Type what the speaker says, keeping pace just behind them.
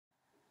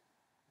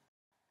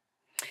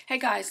Hey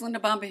guys, Linda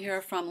Bomba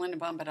here from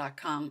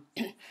lindabomba.com.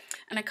 And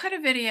I cut a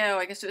video,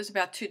 I guess it was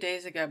about 2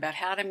 days ago, about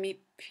how to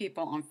meet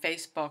people on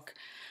Facebook.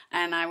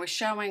 And I was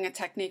showing a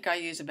technique I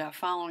use about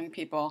following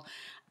people.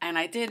 And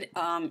I did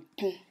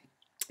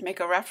make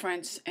a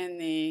reference in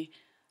the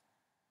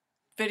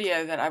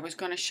video that I was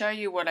going to show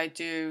you what I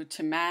do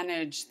to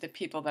manage the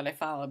people that I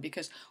follow.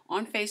 Because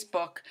on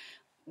Facebook,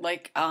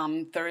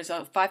 there is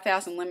a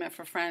 5,000 limit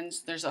for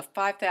friends. There's a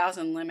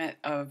 5,000 limit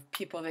of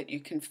people that you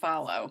can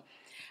follow.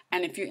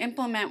 And if you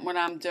implement what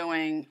I'm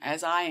doing,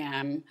 as I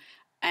am,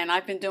 and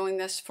I've been doing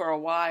this for a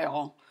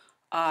while,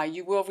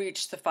 you will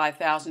reach the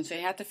 5,000. So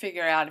you have to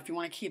figure out if you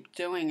want to keep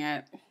doing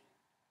it.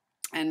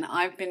 And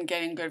I've been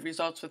getting good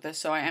results with this,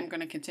 so I am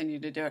going to continue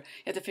to do it.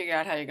 You have to figure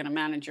out how you're going to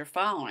manage your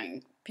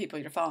following, people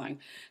you're following.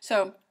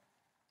 So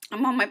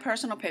I'm on my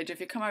personal page. If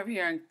you come over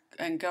here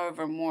and go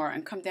over more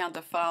and come down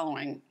to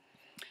following,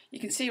 you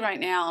can see right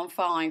now I'm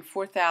following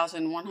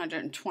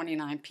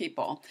 4,129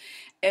 people.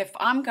 If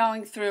I'm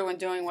going through and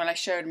doing what I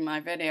showed in my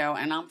video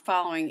and I'm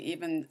following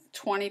even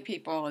 20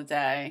 people a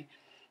day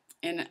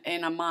in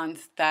a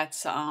month,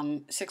 that's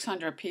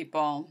 600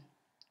 people.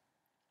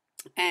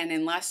 And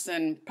in less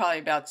than probably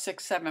about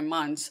 6-7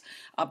 months,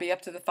 I'll be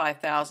up to the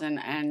 5,000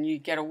 and you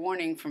get a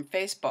warning from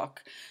Facebook.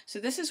 So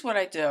this is what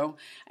I do.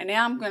 And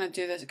now I'm going to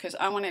do this because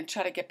I want to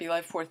try to get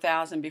below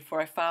 4,000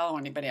 before I follow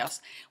anybody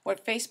else.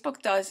 What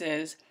Facebook does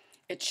is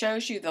it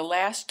shows you the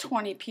last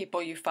 20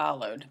 people you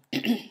followed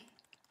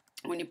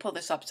when you pull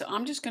this up. So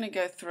I'm just going to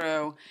go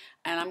through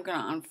and I'm going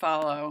to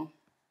unfollow.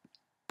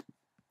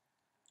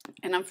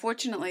 And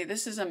unfortunately,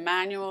 this is a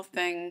manual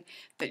thing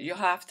that you'll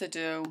have to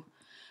do.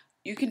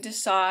 You can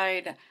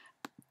decide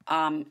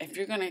if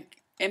you're going to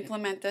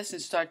implement this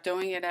and start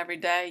doing it every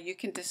day. You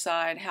can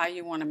decide how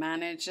you want to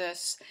manage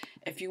this.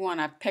 If you want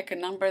to pick a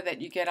number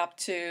that you get up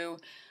to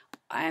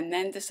and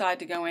then decide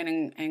to go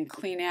in and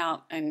clean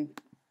out and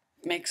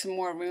make some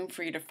more room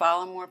for you to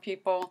follow more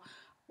people,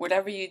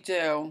 whatever you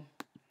do,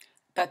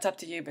 that's up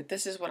to you. But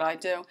this is what I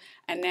do.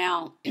 And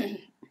now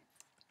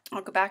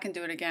I'll go back and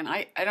do it again.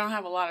 I don't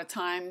have a lot of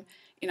time.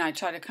 You know, I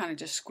try to kind of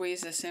just squeeze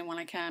this in when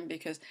I can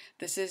because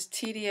this is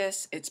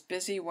tedious. It's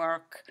busy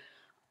work.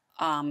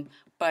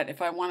 But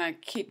if I want to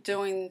keep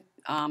doing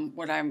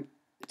what I'm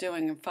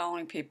doing and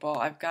following people,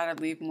 I've got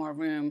to leave more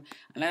room.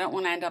 And I don't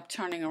want to end up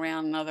turning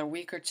around another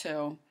week or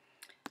two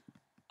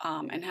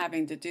and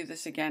having to do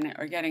this again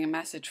or getting a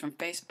message from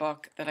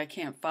Facebook that I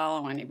can't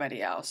follow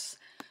anybody else.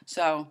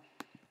 So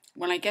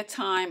when I get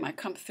time, I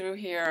come through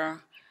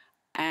here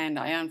and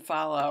I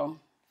unfollow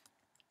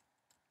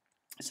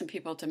some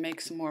people to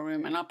make some more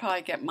room, and I'll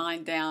probably get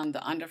mine down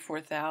to under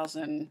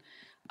 4,000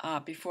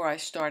 before I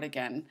start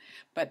again.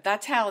 But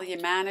that's how you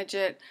manage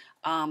it.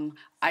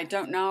 I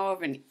don't know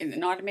of an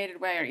automated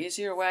way or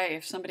easier way.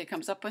 If somebody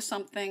comes up with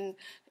something,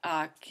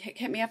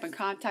 hit me up and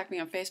contact me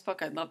on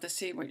Facebook. I'd love to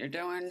see what you're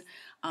doing.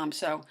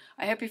 So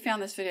I hope you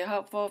found this video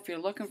helpful. If you're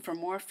looking for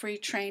more free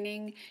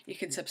training, you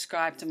can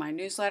subscribe to my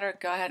newsletter.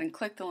 Go ahead and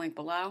click the link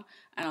below,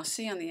 and I'll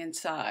see you on the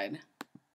inside.